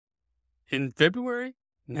In February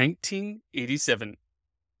 1987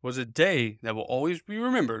 was a day that will always be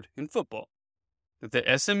remembered in football, that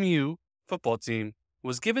the SMU football team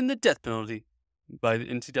was given the death penalty by the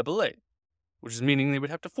NCAA, which is meaning they would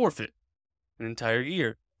have to forfeit an entire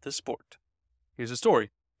year of the sport. Here's a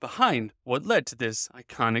story behind what led to this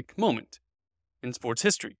iconic moment in sports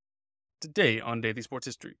history, today on Daily Sports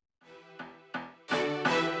History.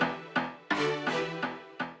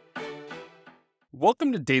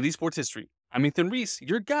 Welcome to Daily Sports History. I'm Ethan Reese,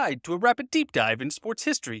 your guide to a rapid deep dive in sports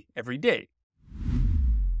history every day.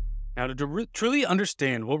 Now, to truly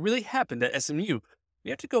understand what really happened at SMU,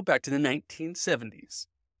 we have to go back to the 1970s.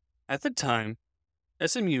 At the time,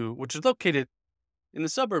 SMU, which is located in the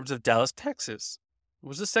suburbs of Dallas, Texas,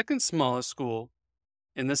 was the second smallest school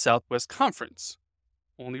in the Southwest Conference.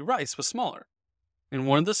 Only Rice was smaller, and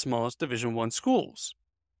one of the smallest Division I schools,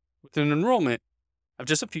 with an enrollment of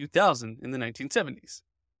just a few thousand in the 1970s.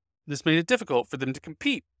 This made it difficult for them to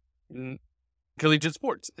compete in collegiate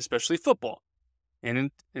sports, especially football. And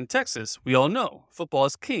in Texas, we all know football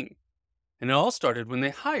is king. And it all started when they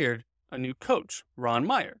hired a new coach, Ron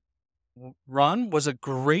Meyer. Ron was a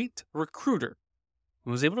great recruiter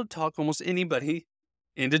and was able to talk almost anybody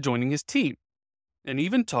into joining his team, and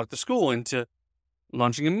even talked the school into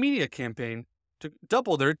launching a media campaign to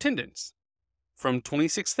double their attendance from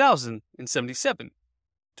 26,000 in 77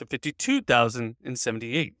 to 52,000 in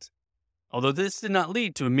 78. Although this did not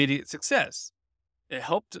lead to immediate success, it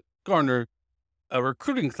helped garner a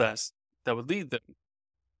recruiting class that would lead them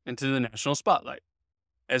into the national spotlight,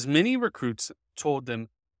 as many recruits told them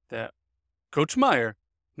that Coach Meyer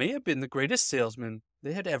may have been the greatest salesman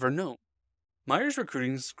they had ever known. Meyer's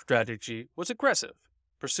recruiting strategy was aggressive,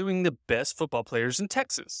 pursuing the best football players in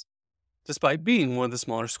Texas, despite being one of the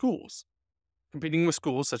smaller schools, competing with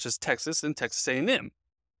schools such as Texas and Texas A&M.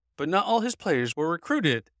 But not all his players were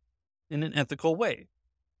recruited in an ethical way.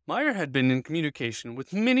 Meyer had been in communication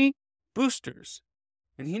with many boosters,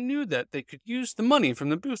 and he knew that they could use the money from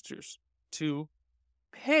the boosters to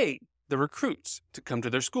pay the recruits to come to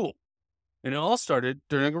their school. And it all started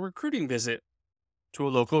during a recruiting visit to a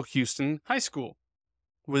local Houston high school,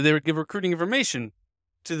 where they would give recruiting information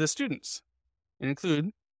to the students and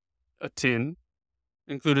include a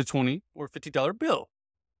 $20 or $50 bill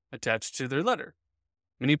attached to their letter.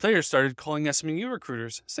 Many players started calling SMU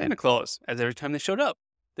recruiters Santa Claus, as every time they showed up,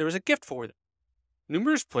 there was a gift for them.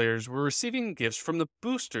 Numerous players were receiving gifts from the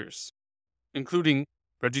boosters, including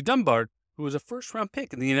Reggie Dunbar, who was a first-round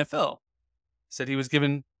pick in the NFL, said he was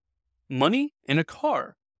given money and a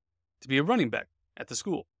car to be a running back at the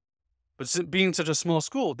school. But being such a small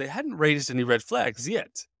school, they hadn't raised any red flags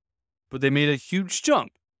yet, but they made a huge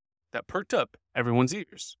jump that perked up everyone's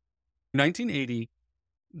ears. In 1980,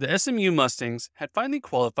 the SMU Mustangs had finally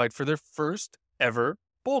qualified for their first ever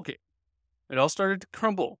bowl game. It all started to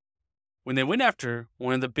crumble when they went after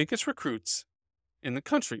one of the biggest recruits in the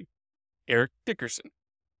country, Eric Dickerson.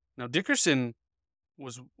 Now, Dickerson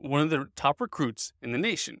was one of the top recruits in the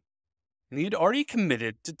nation, and he had already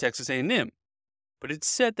committed to Texas A&M, but it's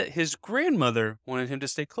said that his grandmother wanted him to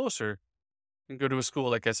stay closer and go to a school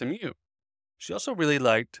like SMU. She also really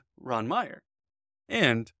liked Ron Meyer,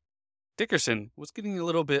 and Dickerson was getting a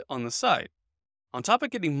little bit on the side. On top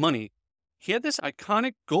of getting money, he had this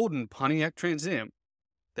iconic golden Pontiac Trans Am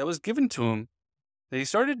that was given to him that he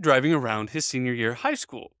started driving around his senior year of high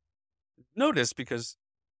school. Notice, because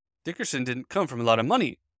Dickerson didn't come from a lot of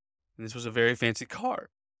money, and this was a very fancy car.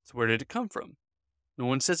 So where did it come from? No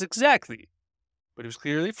one says exactly, but it was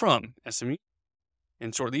clearly from SMU.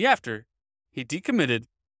 And shortly after, he decommitted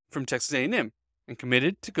from Texas A&M and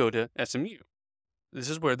committed to go to SMU. This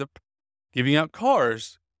is where the giving out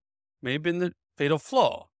cars may have been the fatal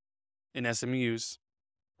flaw in SMU's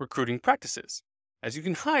recruiting practices, as you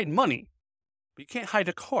can hide money, but you can't hide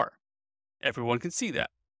a car. Everyone can see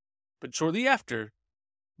that. But shortly after,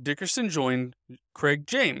 Dickerson joined Craig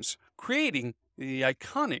James, creating the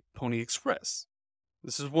iconic Pony Express.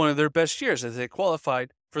 This is one of their best years, as they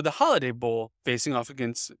qualified for the Holiday Bowl facing off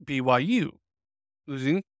against BYU,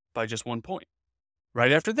 losing by just 1 point.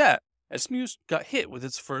 Right after that, SMU got hit with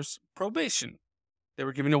its first probation. They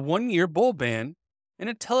were given a 1-year bowl ban and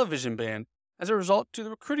a television ban as a result to the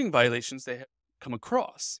recruiting violations they had come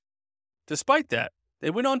across. Despite that, they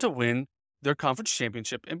went on to win their conference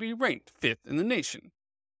championship and be ranked 5th in the nation.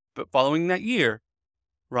 But following that year,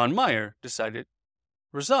 Ron Meyer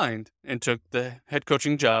resigned and took the head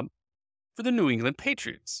coaching job for the New England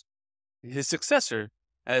Patriots. His successor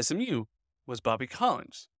at SMU was Bobby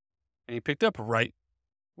Collins, and he picked up right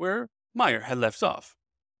where Meyer had left off.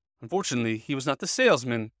 Unfortunately, he was not the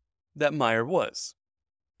salesman that Meyer was,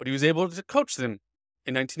 but he was able to coach them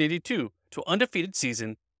in 1982 to an undefeated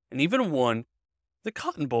season and even won the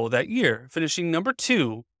Cotton Bowl that year, finishing number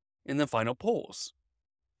 2 in the final polls.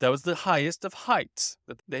 That was the highest of heights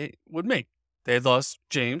that they would make. They had lost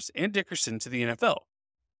James and Dickerson to the NFL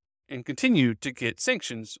and continued to get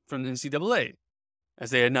sanctions from the NCAA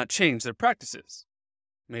as they had not changed their practices.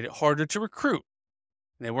 It made it harder to recruit,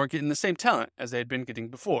 and they weren't getting the same talent as they had been getting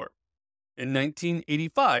before. In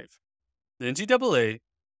 1985, the NCAA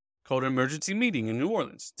called an emergency meeting in New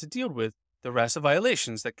Orleans to deal with the rash of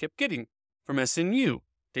violations that kept getting from SMU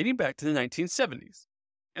dating back to the 1970s.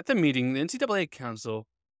 At the meeting, the NCAA Council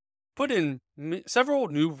put in several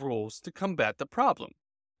new rules to combat the problem.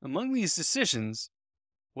 Among these decisions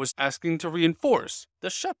was asking to reinforce the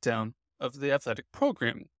shutdown of the athletic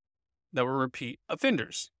program that were repeat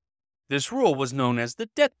offenders. This rule was known as the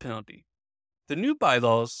death penalty. The new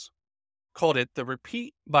bylaws called it the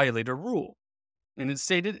repeat violator rule, and it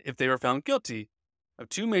stated if they were found guilty of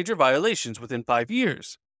 2 major violations within 5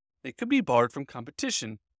 years, they could be barred from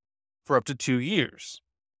competition for up to 2 years.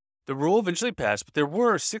 The rule eventually passed, but there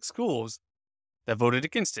were 6 schools that voted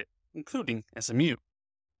against it, including SMU.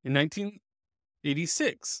 In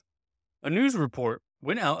 1986, a news report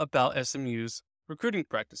went out about SMU's recruiting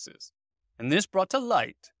practices, and this brought to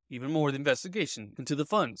light even more the investigation into the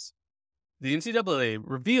funds. The NCAA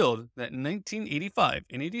revealed that in 1985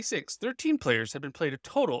 and 86, 13 players had been paid a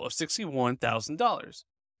total of $61,000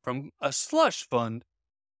 from a slush fund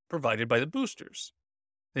provided by the boosters.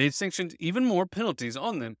 They had sanctioned even more penalties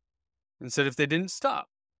on them and said if they didn't stop,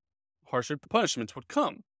 harsher punishments would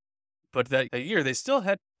come. But that year, they still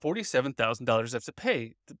had $47,000 left to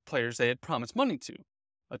pay the players they had promised money to,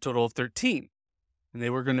 a total of 13. And they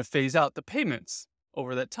were going to phase out the payments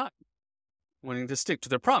over that time, wanting to stick to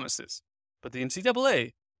their promises. But the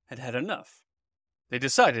NCAA had had enough. They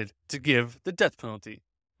decided to give the death penalty,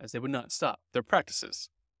 as they would not stop their practices.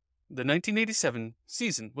 The 1987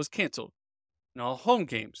 season was canceled, and all home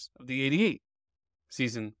games of the 88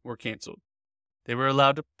 season were canceled. They were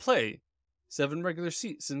allowed to play 7 regular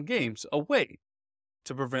season games away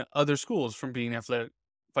to prevent other schools from being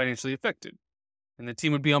financially affected. And the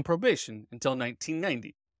team would be on probation until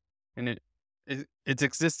 1990. And its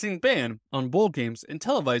existing ban on bowl games and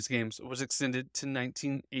televised games was extended to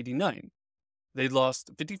 1989. They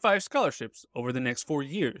lost 55 scholarships over the next 4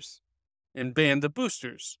 years and banned the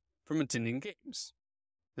boosters from attending games.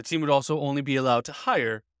 The team would also only be allowed to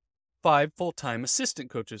hire 5 full-time assistant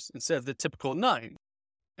coaches instead of the typical 9.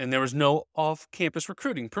 And there was no off-campus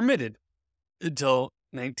recruiting permitted until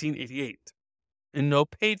 1988, and no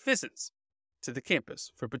paid visits to the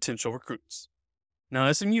campus for potential recruits.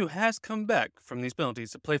 Now, SMU has come back from these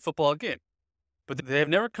penalties to play football again, but they have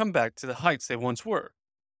never come back to the heights they once were,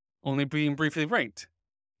 only being briefly ranked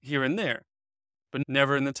here and there, but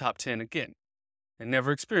never in the top 10 again, and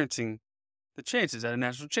never experiencing the chances at a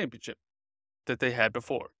national championship that they had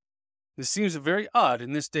before. This seems very odd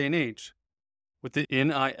in this day and age, with the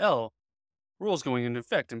NIL rules going into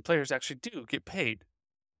effect and players actually do get paid.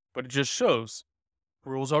 But it just shows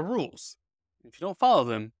rules are rules. If you don't follow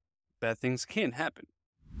them, bad things can happen.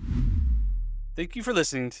 Thank you for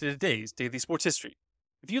listening to today's Daily Sports History.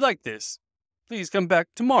 If you like this, please come back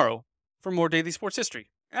tomorrow for more Daily Sports History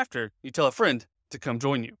after you tell a friend to come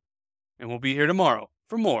join you. And we'll be here tomorrow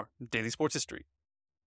for more Daily Sports History.